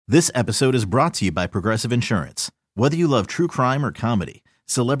This episode is brought to you by Progressive Insurance. Whether you love true crime or comedy,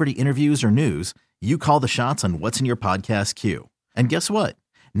 celebrity interviews or news, you call the shots on what's in your podcast queue. And guess what?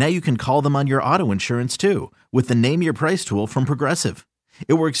 Now you can call them on your auto insurance too with the Name Your Price tool from Progressive.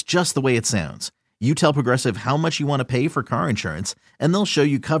 It works just the way it sounds. You tell Progressive how much you want to pay for car insurance, and they'll show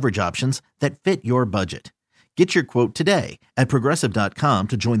you coverage options that fit your budget. Get your quote today at Progressive.com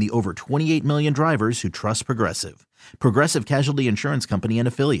to join the over 28 million drivers who trust Progressive. Progressive Casualty Insurance Company and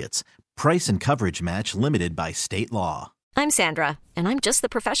Affiliates. Price and coverage match limited by state law. I'm Sandra, and I'm just the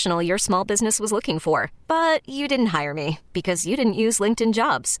professional your small business was looking for. But you didn't hire me because you didn't use LinkedIn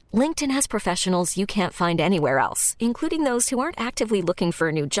Jobs. LinkedIn has professionals you can't find anywhere else, including those who aren't actively looking for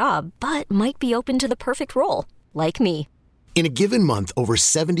a new job, but might be open to the perfect role, like me. In a given month, over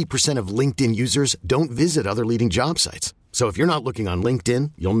 70% of LinkedIn users don't visit other leading job sites. So if you're not looking on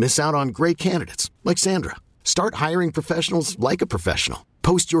LinkedIn, you'll miss out on great candidates like Sandra. Start hiring professionals like a professional.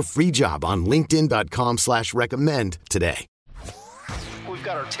 Post your free job on linkedin.com/recommend today. We've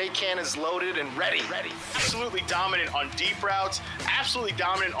got our take cannons loaded and ready. Absolutely dominant on deep routes. Absolutely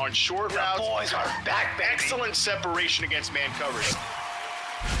dominant on short routes. Boys are back, baby. Excellent separation against man coverage.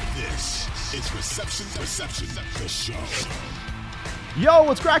 This is Reception Perception, the show. Yo,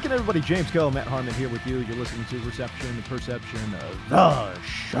 what's cracking, everybody? James Coe, Matt Harmon here with you. You're listening to Reception and Perception of the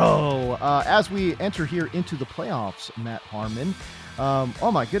show. As we enter here into the playoffs, Matt Harmon,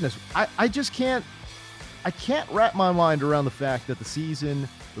 oh my goodness, I just can't wrap my mind around the fact that the season,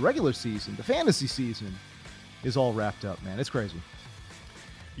 the regular season, the fantasy season is all wrapped up, man. It's crazy.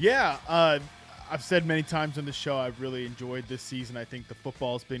 Yeah, I've said many times on the show I've really enjoyed this season. I think the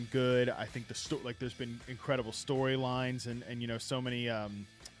football's been good. I think there's been incredible storylines and you know so many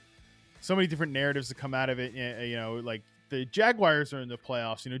different narratives that come out of it. You know, like the Jaguars are in the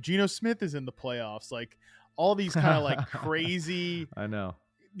playoffs. You know, Geno Smith is in the playoffs. Like all these kind of like crazy. I know.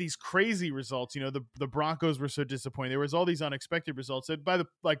 These crazy results, you know, the Broncos were so disappointing. There was all these unexpected results that by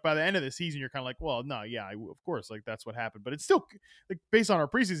the end of the season, you're kind of like, well, no, yeah, of course, like that's what happened. But it's still like based on our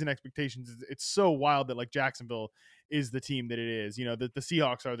preseason expectations, it's so wild that like Jacksonville is the team that it is, you know, that the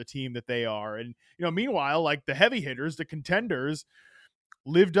Seahawks are the team that they are. And, you know, meanwhile, like the heavy hitters, the contenders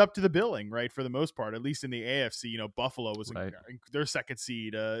lived up to the billing, right? For the most part, at least in the AFC, you know, Buffalo was their second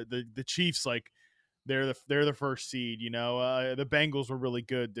seed. The Chiefs, like, they're the first seed, you know. The Bengals were really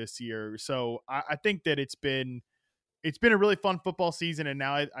good this year, so I think that it's been a really fun football season, and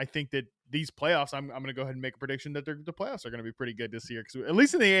now I think that these playoffs, I'm going to go ahead and make a prediction that the playoffs are going to be pretty good this year, because at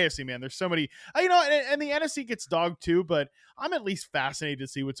least in the AFC, man, there's so many, you know, and the NFC gets dogged too, but I'm at least fascinated to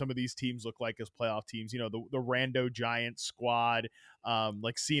see what some of these teams look like as playoff teams. You know, the Rando Giants squad,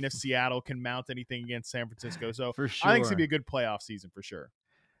 like seeing if Seattle can mount anything against San Francisco. So For sure. I think it's going to be a good playoff season for sure.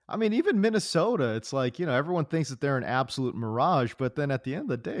 I mean, even Minnesota, it's like, you know, everyone thinks that they're an absolute mirage, but then at the end of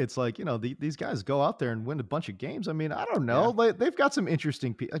the day, it's like, you know, these guys go out there and win a bunch of games. I mean, I don't know. Yeah. They've got some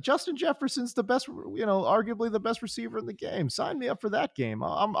interesting people. Justin Jefferson's the best, you know, arguably the best receiver in the game. Sign me up for that game.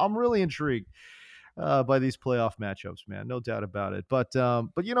 I'm really intrigued by these playoff matchups, man. No doubt about it. But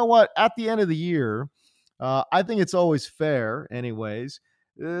you know what? At the end of the year, I think it's always fair anyways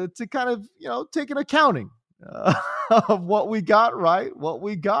to kind of, you know, take an accounting of what we got right, what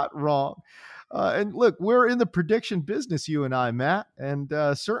we got wrong. And look, we're in the prediction business, you and I, Matt, and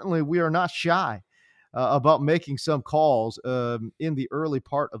certainly we are not shy about making some calls in the early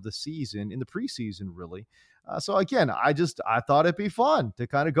part of the season, in the preseason, really. So again, I thought it'd be fun to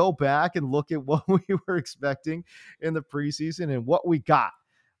kind of go back and look at what we were expecting in the preseason and what we got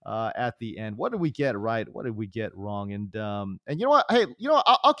at the end. What did we get right? What did we get wrong? And you know what? Hey, you know,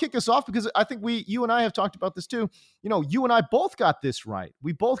 I'll kick us off because I think you and I have talked about this too. You know, you and I both got this right.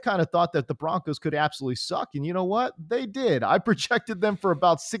 We both kind of thought that the Broncos could absolutely suck. And you know what? They did. I projected them for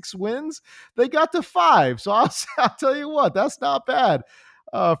about 6 wins. They got to 5. So I'll tell you what, that's not bad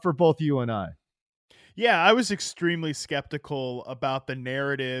for both you and I. Yeah, I was extremely skeptical about the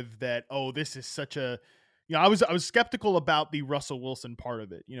narrative that, oh, this is such a, you know, I was skeptical about the Russell Wilson part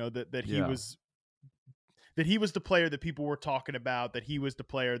of it, you know, that he was the player that people were talking about, that he was the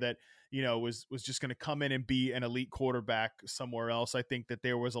player that, you know, was just going to come in and be an elite quarterback somewhere else. I think that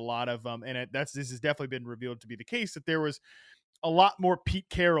there was a lot of, this has definitely been revealed to be the case, that there was a lot more Pete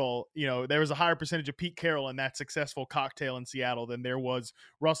Carroll, you know, there was a higher percentage of Pete Carroll in that successful cocktail in Seattle than there was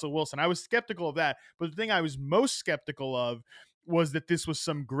Russell Wilson. I was skeptical of that, but the thing I was most skeptical of was that this was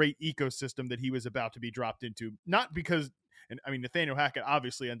some great ecosystem that he was about to be dropped into. Not because, and I mean, Nathaniel Hackett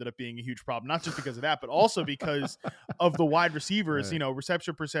obviously ended up being a huge problem, not just because of that, but also because of the wide receivers. Right. You know,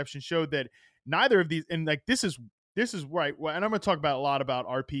 reception perception showed that neither of these, and like this is this is right. And I'm going to talk about a lot about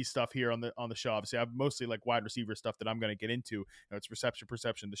RP stuff here on the show. Obviously, I have mostly like wide receiver stuff that I'm going to get into. You know, it's reception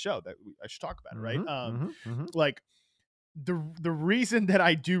perception, the show that I should talk about it, right? Like the reason that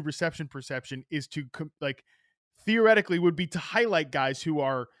I do reception perception is to like theoretically would be to highlight guys who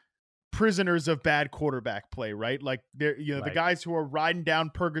are prisoners of bad quarterback play, right? Like they're, you know, the guys who are riding down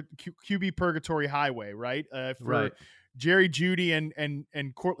QB purgatory highway, right? For Jerry Jeudy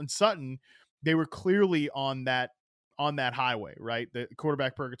and Cortland Sutton, they were clearly on that highway, right? The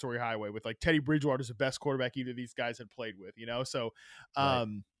quarterback purgatory highway with like Teddy Bridgewater is the best quarterback either of these guys had played with, you know? So,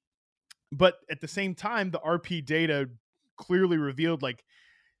 but at the same time, the RP data clearly revealed like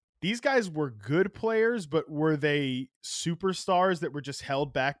these guys were good players, but were they superstars that were just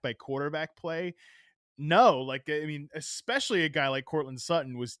held back by quarterback play? No, like, I mean, especially a guy like Cortland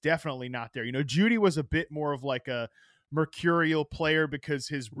Sutton was definitely not there. You know, Jeudy was a bit more of like a mercurial player because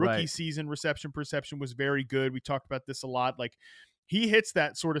his rookie season reception perception was very good. We talked about this a lot. Like he hits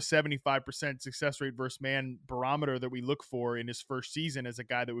that sort of 75% success rate versus man barometer that we look for in his first season as a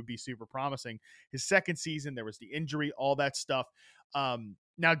guy that would be super promising. His second season, there was the injury, all that stuff.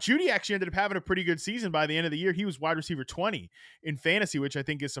 Now Jeudy actually ended up having a pretty good season by the end of the year. He was wide receiver 20 in fantasy, which I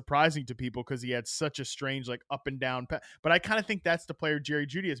think is surprising to people because he had such a strange, like up and down. But I kind of think that's the player Jerry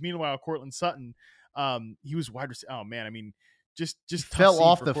Jeudy is. Meanwhile, Cortland Sutton, he was wide receiver. Oh man. I mean, just fell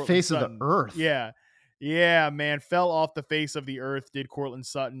off the face of the earth. Yeah, man, fell off the face of the earth. Did Cortland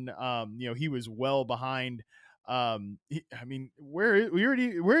Sutton? You know, he was well behind. I mean,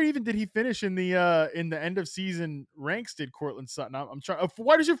 where even did he finish in the end of season ranks? Did Cortland Sutton? I'm trying.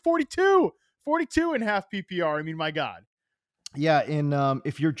 Why does it 42 in half PPR? I mean, my God. Yeah, and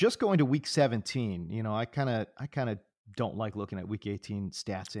if you're just going to week 17, you know, I kind of don't like looking at week 18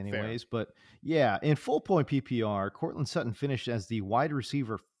 stats anyways. Fair. But yeah, in full point PPR, Cortland Sutton finished as the wide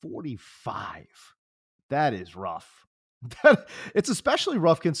receiver 45. That is rough. It's especially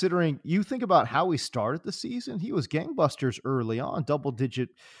rough considering you think about how he started the season. He was gangbusters early on, double digit,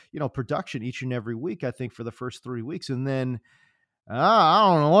 you know, production each and every week, I think, for the first 3 weeks. And then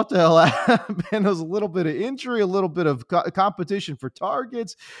I don't know what the hell happened. There was a little bit of injury, a little bit of competition for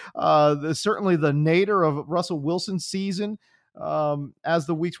targets. Certainly the nadir of Russell Wilson's season as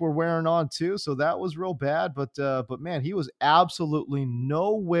the weeks were wearing on too. So that was real bad. But man, he was absolutely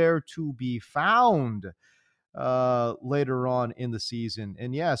nowhere to be found later on in the season.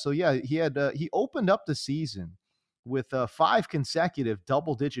 And he opened up the season with 5 consecutive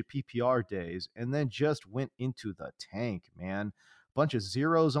double-digit PPR days and then just went into the tank, man. Bunch of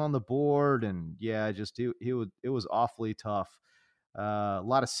zeros on the board, and it was awfully tough. A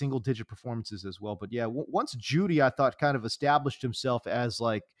lot of single-digit performances as well. But yeah, once Jeudy, I thought, kind of established himself as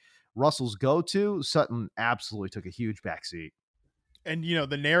like Russell's go-to, Sutton absolutely took a huge backseat. And, you know,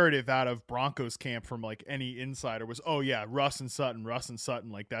 the narrative out of Broncos camp from like any insider was, oh yeah, Russ and Sutton,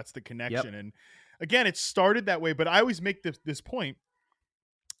 like that's the connection. Yep. And again, it started that way, but I always make this point.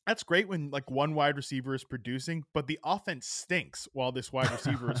 That's great when like one wide receiver is producing, but the offense stinks while this wide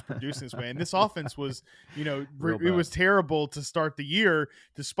receiver is producing this way. And this offense was, you know, it was terrible to start the year,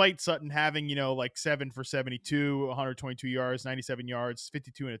 despite Sutton having, you know, like 7 for 72, 122 yards, 97 yards,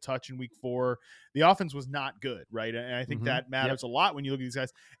 52 and a touch in week 4. The offense was not good, right? And I think that matters a lot when you look at these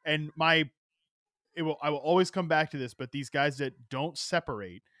guys. And I will always come back to this, but these guys that don't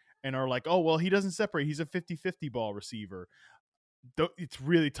separate and are like, oh, well, he doesn't separate, he's a 50-50 ball receiver. It's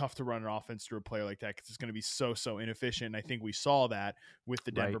really tough to run an offense through a player like that because it's going to be so inefficient. And I think we saw that with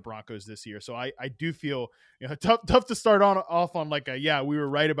the Denver Broncos this year. So I do feel, you know, tough to start off on like we were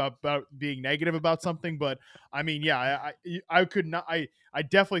right about being negative about something. But I mean, I could not. I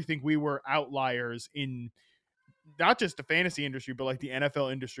definitely think we were outliers in not just the fantasy industry, but like the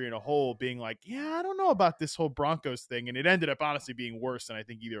NFL industry in a whole, being like, yeah, I don't know about this whole Broncos thing. And it ended up honestly being worse than I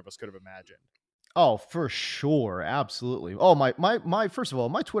think either of us could have imagined. Oh, for sure. Absolutely. Oh, my first of all,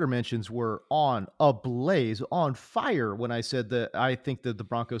 my Twitter mentions were on fire when I said that I think that the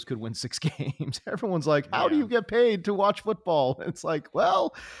Broncos could win 6 games. Everyone's like, how do you get paid to watch football? And it's like,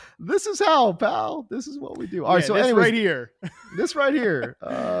 well, this is how, pal. This is what we do. All right. So anyways, this right here,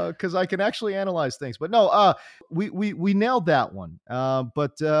 because I can actually analyze things. But no, we nailed that one.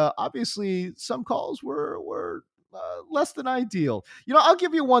 But obviously some calls were less than ideal. You know, I'll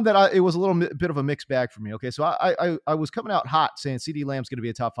give you one that it was a little bit of a mixed bag for me. Okay. So I was coming out hot saying CeeDee Lamb's going to be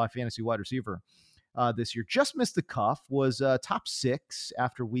a top 5 fantasy wide receiver this year. Just missed the cuff, was top 6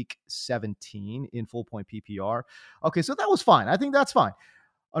 after week 17 in full point PPR. Okay. So that was fine. I think that's fine.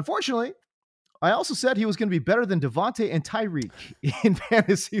 Unfortunately, I also said he was going to be better than Devontae and Tyreek in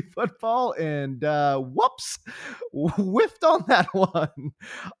fantasy football, and whoops, whiffed on that one.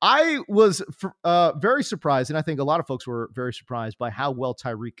 I was very surprised, and I think a lot of folks were very surprised by how well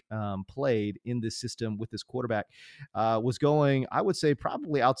Tyreek played in this system with this quarterback. Was going, I would say,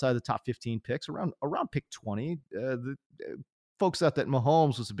 probably outside the top 15 picks, around pick 20. Folks thought that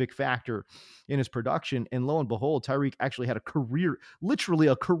Mahomes was a big factor in his production. And lo and behold, Tyreek actually had literally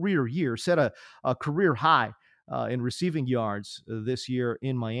a career year, set a career high in receiving yards this year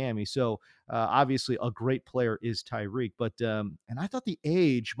in Miami. So obviously a great player is Tyreek. But and I thought the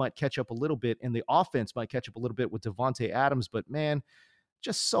age might catch up a little bit and the offense might catch up a little bit with Davante Adams. But man,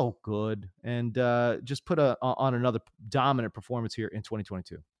 just so good. And just put on another dominant performance here in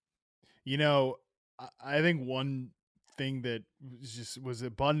 2022. I think one thing that was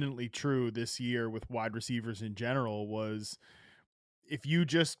abundantly true this year with wide receivers in general was if you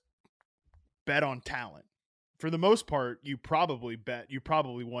just bet on talent, for the most part, you probably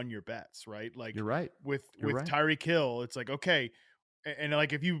won your bets, right? Like you're right. With right. Tyreek Hill, it's like, okay. And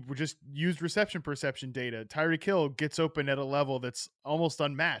like, if you just used reception perception data, Tyreek Hill gets open at a level that's almost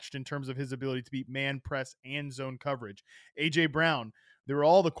unmatched in terms of his ability to beat man, press, and zone coverage. AJ Brown, there were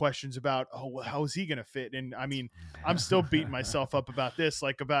all the questions about, how is he going to fit? And I mean, I'm still beating myself up about this,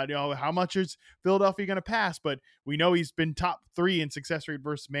 like about, how much is Philadelphia going to pass? But we know he's been top 3 in success rate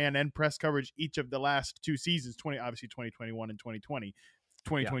versus man and press coverage each of the last 2 seasons, obviously 2021 and 2020,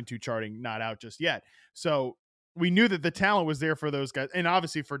 2022 charting not out just yet. So we knew that the talent was there for those guys. And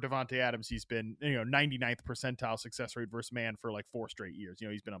obviously for Davante Adams, he's been, 99th percentile success rate versus man for like 4 straight years.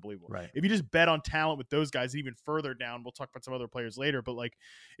 He's been unbelievable. Right. If you just bet on talent with those guys, even further down, we'll talk about some other players later, but like,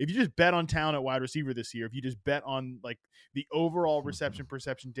 if you just bet on talent at wide receiver this year, if you just bet on like the overall reception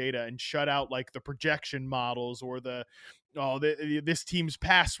perception data and shut out like the projection models or this team's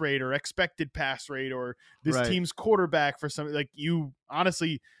pass rate or expected pass rate or this team's quarterback for something, like, you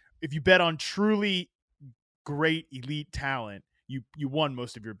honestly, if you bet on truly great elite talent, you won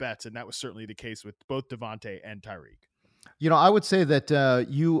most of your bets, and that was certainly the case with both Davante and Tyreek. I would say that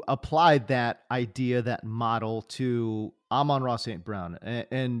you applied that idea, that model, to Amon-Ra St. Brown,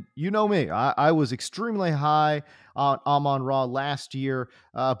 and you know me, I was extremely high on Amon-Ra last year,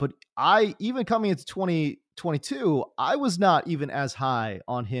 but I, even coming into 2022, I was not even as high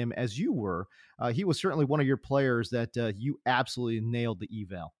on him as you were. He was certainly one of your players that you absolutely nailed the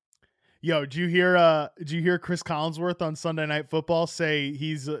eval. Yo, did you hear Chris Collinsworth on Sunday Night Football say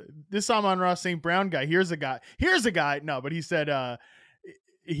he's this Amon-Ra St. Brown guy? Here's a guy. No, but he said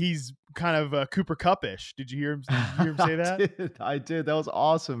he's kind of Cooper Kupp-ish. Did you hear him say that? I did. That was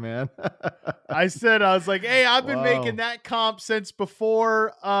awesome, man. I was like, hey, I've been making that comp since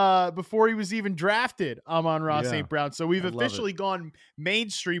before he was even drafted, Amon-Ra St. Brown. So we've officially gone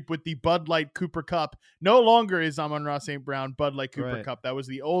mainstream with the Bud Light Cooper Kupp. No longer is Amon-Ra St. Brown Bud Light Cooper Kupp. That was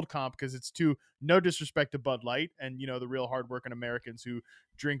the old comp, because it's no disrespect to Bud Light and the real hardworking Americans who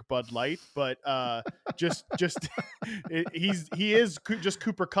drink Bud Light, but he is just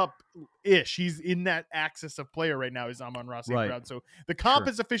Cooper Kupp-ish. He's in that axis of player right now, is Amon-Ra St. Brown. So the comp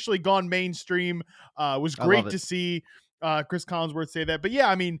has officially gone mainstream. Was great to see Chris Collinsworth say that. But yeah,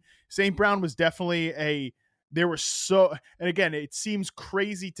 I mean, St. Brown was definitely and again, it seems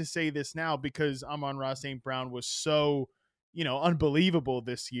crazy to say this now because Amon-Ra St. Brown was so unbelievable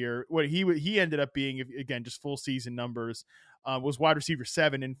this year. What he ended up being, again, just full season numbers, was wide receiver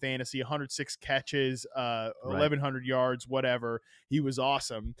 7 in fantasy, 106 catches, 1,100 yards, whatever. He was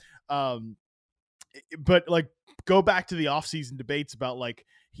awesome. But like, go back to the offseason debates about like,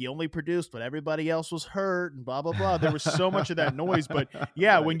 he only produced when everybody else was hurt and blah, blah, blah. There was so much of that noise, but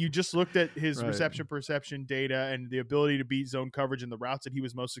yeah, when you just looked at his reception perception data and the ability to beat zone coverage and the routes that he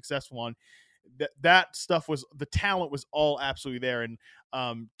was most successful on, that stuff was, the talent was all absolutely there. And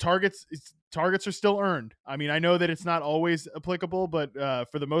targets are still earned. I mean, I know that it's not always applicable, but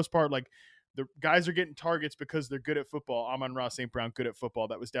for the most part, like, the guys are getting targets because they're good at football. Amon-Ra St. Brown, good at football.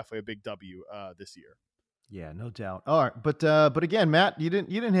 That was definitely a big W this year. Yeah, no doubt. All right, but again, Matt, you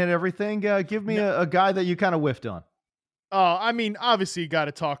didn't hit everything. Give me a guy that you kind of whiffed on. Oh, I mean, obviously you got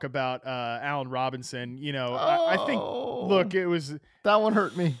to talk about Allen Robinson. I think, look, that one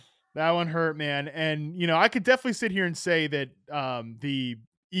hurt me. That one hurt, man. And, I could definitely sit here and say that the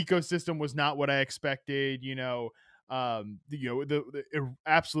ecosystem was not what I expected, the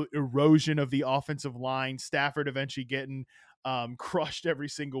absolute erosion of the offensive line, Stafford eventually getting crushed every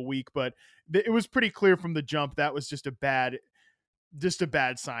single week. But it was pretty clear from the jump that was just a bad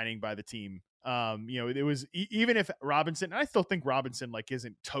signing by the team. It was, even if Robinson, and I still think Robinson like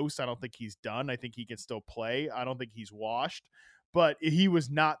isn't toast. I don't think he's done. I think he can still play. I don't think he's washed. but he was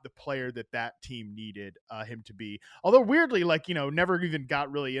not the player that team needed him to be. Although weirdly, like, never even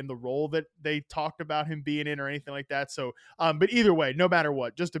got really in the role that they talked about him being in or anything like that. So, but either way, no matter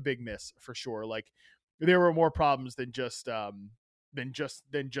what, just a big miss for sure. Like, there were more problems than just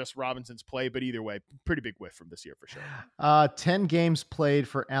Robinson's play, but either way, pretty big whiff from this year for sure. 10 games played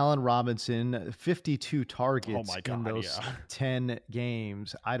for Allen Robinson, 52 targets in those 10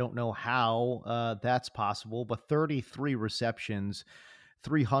 games. I don't know how that's possible, but 33 receptions,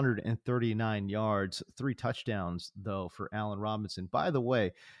 339 yards, 3 touchdowns though for Allen Robinson. By the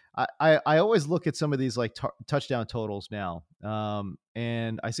way, I always look at some of these like touchdown totals now,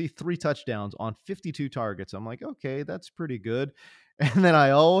 and I see 3 touchdowns on 52 targets. I'm like, okay, that's pretty good. And then I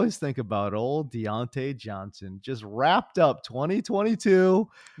always think about old Diontae Johnson, just wrapped up 2022,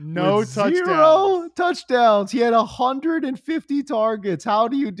 no touchdowns. 0 touchdowns. He had 150 targets. How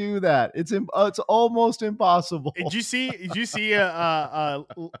do you do that? It's almost impossible. Did you see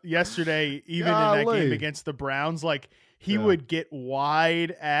yesterday, even in that game against the Browns, like, he would get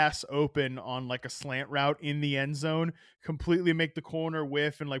wide ass open on like a slant route in the end zone, completely make the corner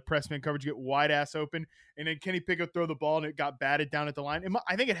whiff and like press man coverage, get wide ass open. And then Kenny Pickett throw the ball and it got batted down at the line.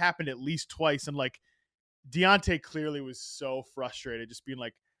 I think it happened at least twice. And like Diontae clearly was so frustrated, just being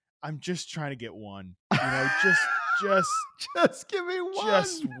like, I'm just trying to get one, just give me one,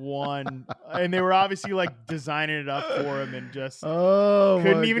 just one. And they were obviously like designing it up for him and just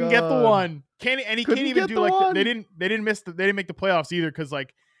couldn't even get the one. He can't even do like they didn't make the playoffs either, because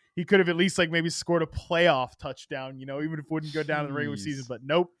like he could have at least like maybe scored a playoff touchdown, even if it wouldn't go down in the regular season. But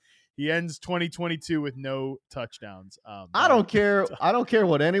nope, he ends 2022 with no touchdowns. I don't care. I don't care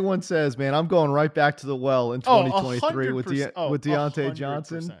what anyone says, man. I'm going right back to the well in 2023 with Diontae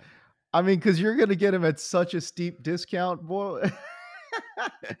Johnson. I mean, because you're going to get him at such a steep discount, boy.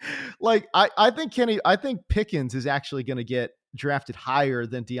 Like I think Pickens is actually going to get drafted higher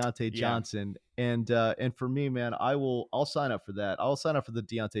than Diontae Johnson. And for me, man, I'll sign up for that. I'll sign up for the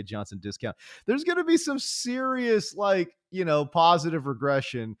Diontae Johnson discount. There's going to be some serious, like, positive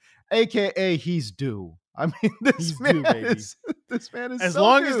regression, AKA he's due. I mean, this man is as so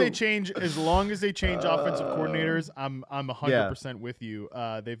long due. as they change offensive coordinators, I'm 100% with you.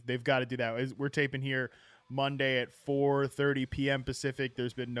 They've got to do that. We're taping here Monday at 4:30 p.m. Pacific.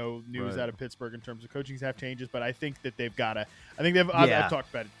 There's been no news out of Pittsburgh in terms of coaching staff changes, but I think that they've got to. I've talked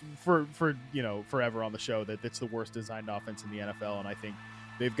about it for forever on the show that it's the worst designed offense in the NFL, and I think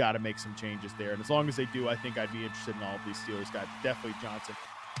they've got to make some changes there. And as long as they do, I think I'd be interested in all of these Steelers guys. Definitely Johnson.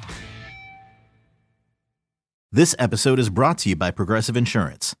 This episode is brought to you by Progressive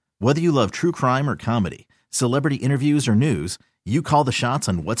Insurance. Whether you love true crime or comedy, celebrity interviews or news, you call the shots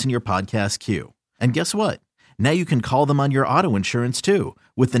on what's in your podcast queue. And guess what? Now you can call them on your auto insurance too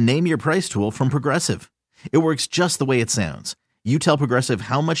with the Name Your Price tool from Progressive. It works just the way it sounds. You tell Progressive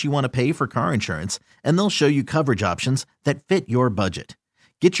how much you want to pay for car insurance, and they'll show you coverage options that fit your budget.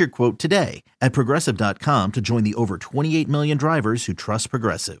 Get your quote today at Progressive.com to join the over 28 million drivers who trust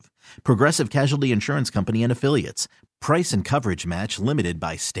Progressive. Progressive Casualty Insurance Company and Affiliates. Price and coverage match limited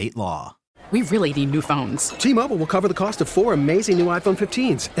by state law. We really need new phones. T-Mobile will cover the cost of 4 amazing new iPhone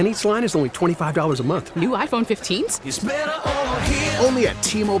 15s, and each line is only $25 a month. New iPhone 15s? It's better over here. Only at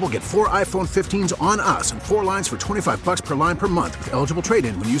T-Mobile, get 4 iPhone 15s on us and 4 lines for $25 per line per month with eligible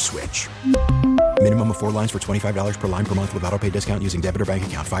trade-in when you switch. Minimum of 4 lines for $25 per line per month with autopay discount using debit or bank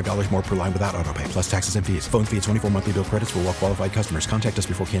account. $5 more per line without autopay, plus taxes and fees. Phone fee at 24 monthly bill credits for well-qualified customers. Contact us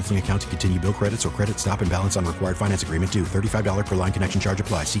before canceling account to continue bill credits or credit stop and balance on required finance agreement due. $35 per line connection charge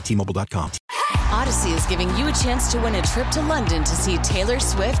applies. See T-Mobile.com. Odyssey is giving you a chance to win a trip to London to see Taylor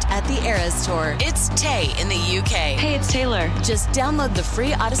Swift at the Eras Tour. It's Tay in the UK. Hey, it's Taylor. Just download the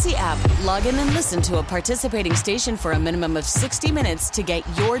free Odyssey app, log in and listen to a participating station for a minimum of 60 minutes to get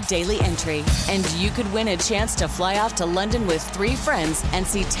your daily entry. And you could win a chance to fly off to London with 3 friends and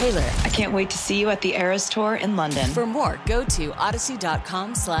see Taylor. I can't wait to see you at the Eras Tour in London. For more, go to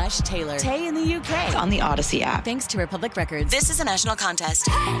odyssey.com/Taylor. Tay in the UK. It's on the Odyssey app. Thanks to Republic Records. This is a national contest.